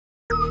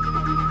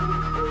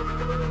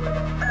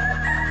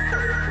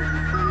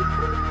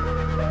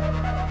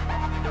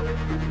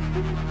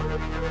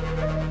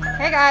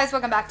Hey guys,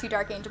 welcome back to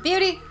Dark Angel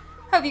Beauty.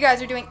 Hope you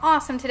guys are doing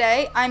awesome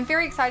today. I'm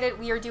very excited.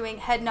 We are doing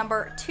head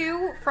number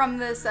 2 from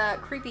this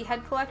creepy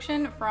head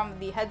collection from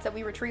the heads that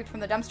we retrieved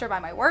from the dumpster by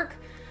my work.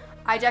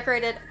 I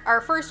decorated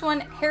our first one,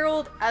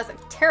 Harold, as a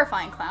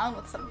terrifying clown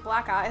with some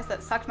black eyes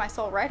that sucked my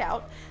soul right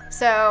out.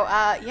 So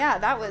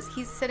yeah,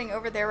 he's sitting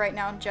over there right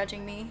now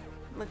judging me.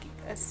 Look,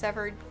 a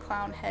severed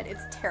clown head.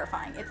 It's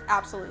terrifying.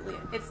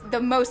 It's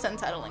the most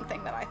unsettling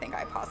thing that I think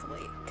I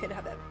possibly could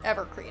have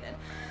ever created.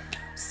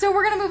 So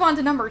we're gonna move on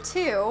to number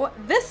 2.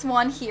 This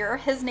one here,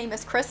 his name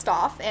is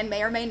Kristoph and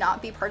may or may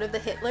not be part of the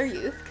Hitler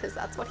Youth because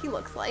that's what he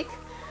looks like.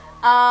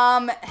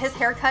 His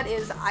haircut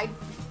is, I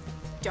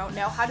don't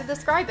know how to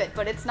describe it,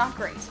 but it's not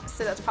great.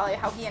 So that's probably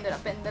how he ended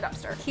up in the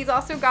dumpster. He's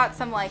also got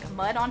some like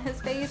mud on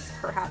his face,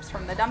 perhaps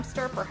from the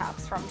dumpster,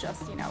 perhaps from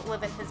just, you know,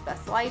 living his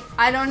best life.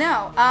 I don't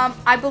know.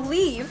 I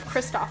believe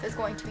Kristoph is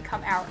going to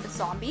become our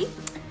zombie.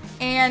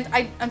 And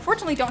I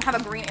unfortunately don't have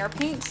a green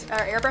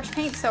airbrush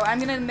paint, so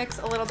I'm gonna mix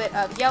a little bit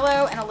of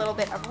yellow and a little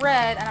bit of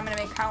red, and I'm gonna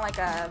make kind of like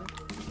a,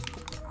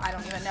 I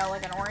don't even know,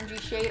 like an orangey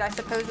shade, I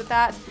suppose, with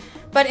that.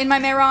 But in my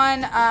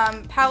Meron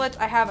palette,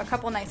 I have a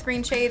couple nice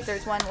green shades.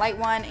 There's one light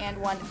one and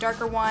one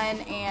darker one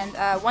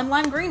and one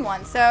lime green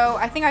one. So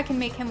I think I can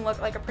make him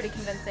look like a pretty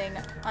convincing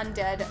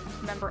undead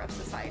member of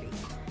society.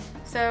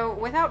 So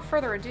without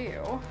further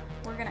ado,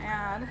 we're gonna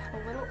add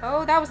a little,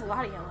 oh, that was a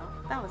lot of yellow.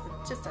 That was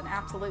just an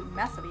absolute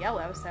mess of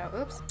yellow, so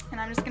oops. And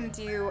I'm just gonna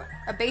do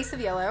a base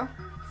of yellow.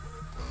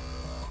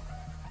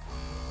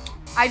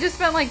 I just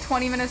spent like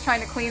 20 minutes trying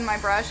to clean my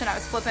brush and I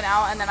was flipping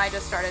out, and then I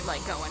just started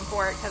like going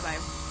for it because I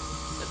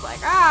was like,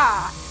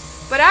 ah.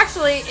 But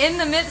actually, in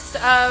the midst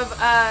of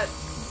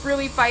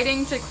really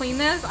fighting to clean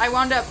this, I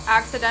wound up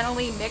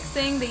accidentally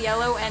mixing the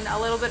yellow and a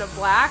little bit of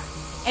black,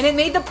 and it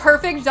made the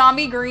perfect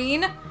zombie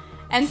green.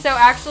 And so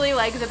actually,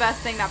 like, the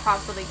best thing that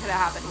possibly could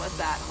have happened was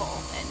that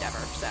whole endeavor,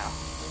 so.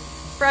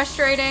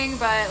 Frustrating,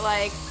 but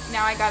like,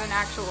 now I got an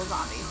actual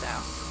zombie, so.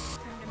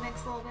 Time to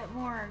mix a little bit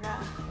more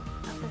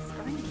of this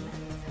green.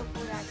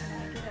 Hopefully I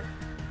can get it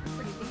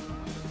pretty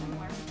decent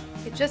somewhere.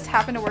 It just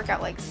happened to work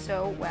out like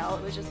so well.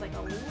 It was just like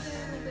a little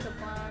bit of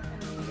black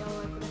and then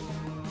yellow.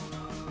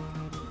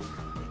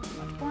 Too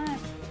much black.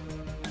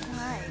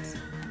 Alright.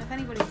 And if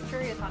anybody's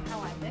curious on how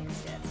I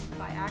mixed it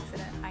by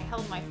accident, I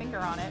held my finger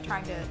on it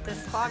trying to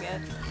disclog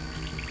it.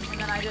 And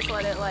then I just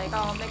let it like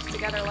all mix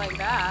together like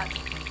that.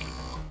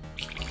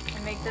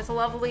 And make this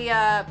lovely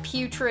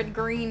putrid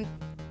green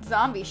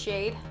zombie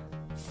shade.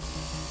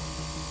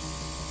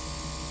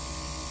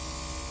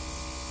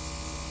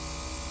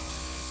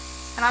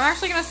 And I'm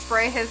actually gonna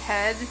spray his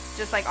head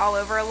just like all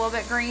over a little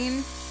bit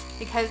green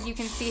because you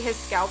can see his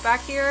scalp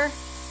back here.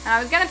 And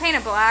I was gonna paint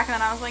it black, and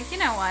then I was like, you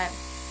know what?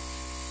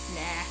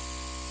 Nah.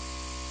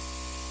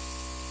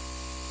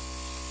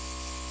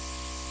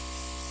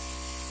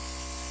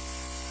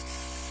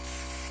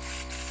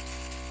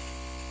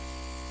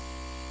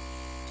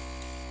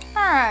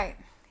 Alright,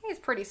 he's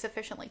pretty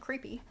sufficiently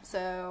creepy,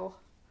 so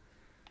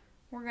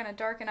we're gonna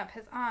darken up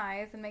his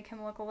eyes and make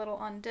him look a little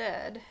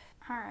undead.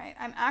 Alright,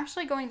 I'm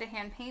actually going to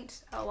hand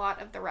paint a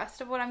lot of the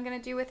rest of what I'm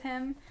gonna do with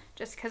him,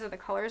 just because of the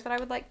colors that I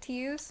would like to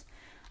use.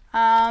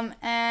 And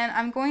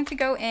I'm going to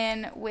go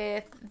in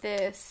with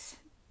this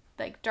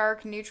like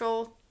dark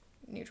neutral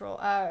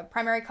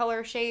primary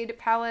color shade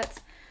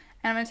palette,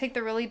 and I'm gonna take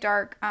the really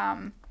dark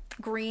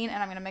green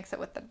and I'm gonna mix it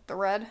with the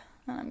red,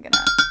 and I'm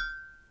gonna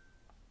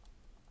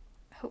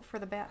hope for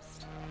the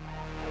best.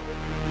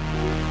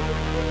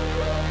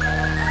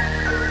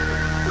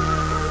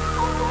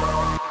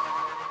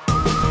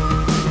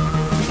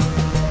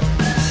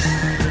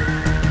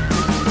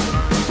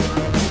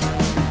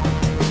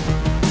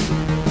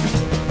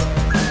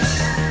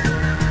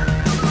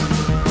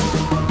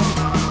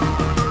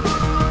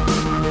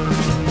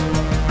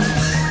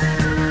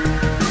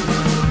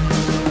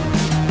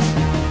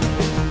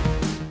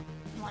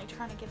 I'm like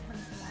trying to give him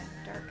some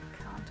like dark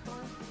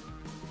contour.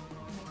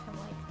 Make him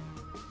like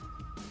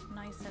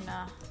nice and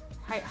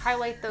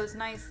highlight those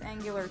nice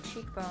angular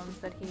cheekbones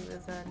that he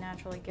was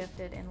naturally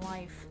gifted in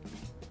life.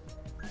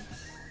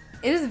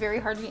 It is very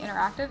hard to be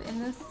interactive in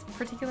this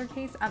particular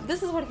case.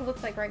 This is what he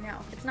looks like right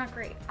now. It's not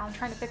great. I'm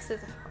trying to fix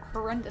his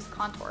horrendous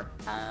contour.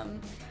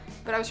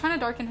 But I was trying to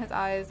darken his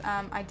eyes.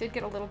 I did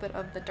get a little bit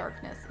of the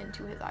darkness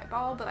into his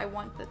eyeball, but I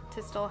want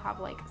to still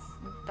have like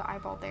the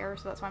eyeball there,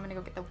 so that's why I'm gonna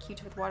go get the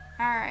Q-tip with water.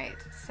 Alright,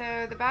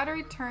 so the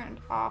battery turned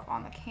off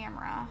on the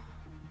camera.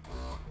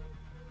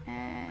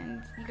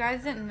 And you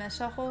guys didn't miss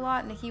a whole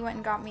lot. Nikki went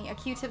and got me a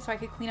Q-tip so I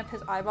could clean up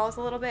his eyeballs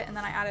a little bit, and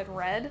then I added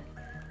red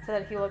so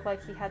that he looked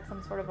like he had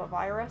some sort of a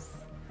virus.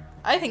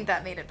 I think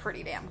that made it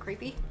pretty damn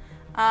creepy.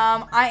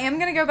 I am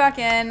gonna go back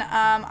in.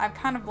 I've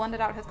kind of blended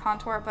out his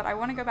contour, but I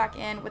want to go back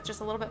in with just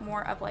a little bit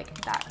more of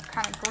like that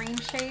kind of green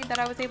shade that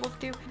I was able to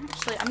do.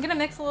 Actually, I'm gonna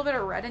mix a little bit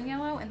of red and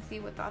yellow and see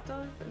what that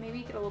does.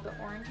 Maybe get a little bit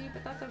orangey,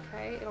 but that's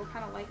okay. It'll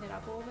kind of lighten it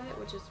up a little bit,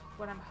 which is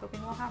what I'm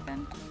hoping will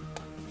happen.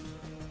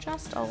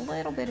 Just a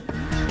little bit of each.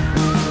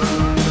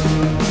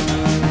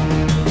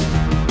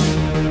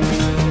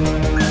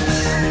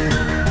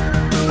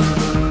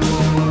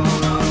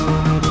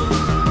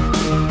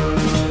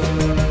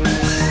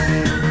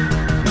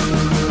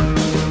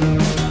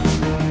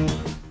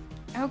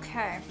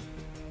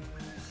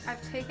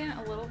 I've taken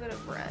a little bit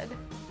of red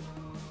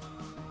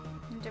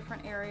in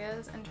different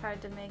areas and tried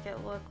to make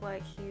it look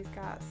like he's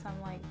got some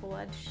like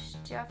blood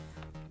stuff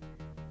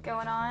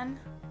going on.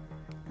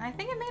 And I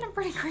think it made him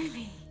pretty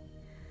creepy.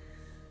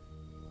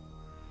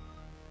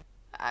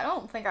 I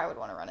don't think I would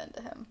want to run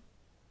into him.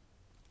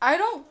 I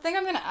don't think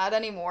I'm going to add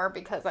any more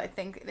because I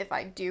think if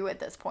I do at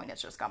this point,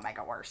 it's just going to make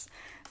it worse.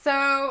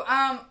 So,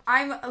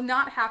 I'm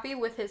not happy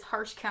with his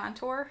harsh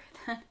contour.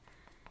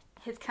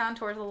 His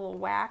contour is a little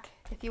whack,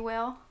 if you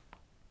will.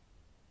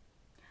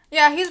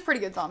 Yeah, he's a pretty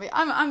good zombie.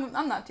 I'm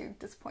not too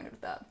disappointed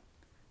with that.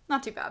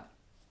 Not too bad.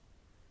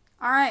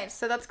 Alright,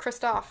 so that's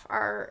Kristoph,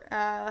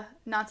 our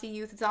Nazi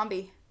youth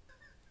zombie.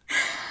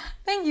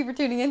 Thank you for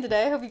tuning in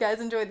today. I hope you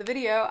guys enjoyed the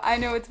video. I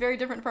know it's very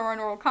different from our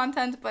normal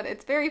content, but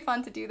it's very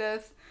fun to do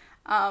this.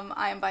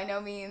 I am by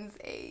no means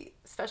a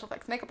special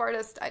effects makeup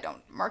artist. I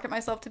don't market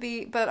myself to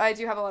be, but I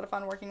do have a lot of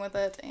fun working with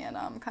it and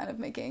kind of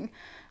making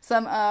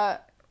some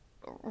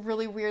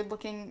really weird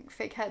looking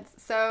fake heads.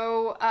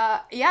 So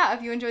yeah,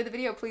 if you enjoyed the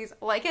video, please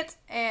like it,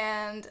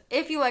 and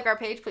if you like our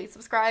page, please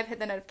subscribe, hit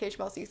the notification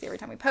bell so you see every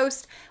time we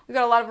post. We've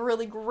got a lot of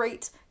really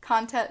great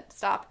content.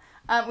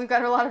 We've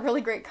got a lot of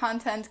really great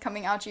content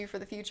coming at you for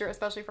the future,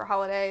 especially for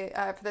holiday,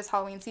 for this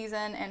Halloween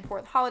season and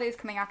for the holidays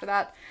coming after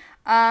that.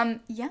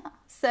 Yeah,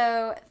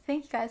 so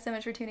thank you guys so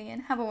much for tuning in.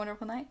 Have a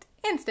wonderful night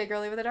and stay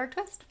girly with a dark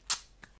twist.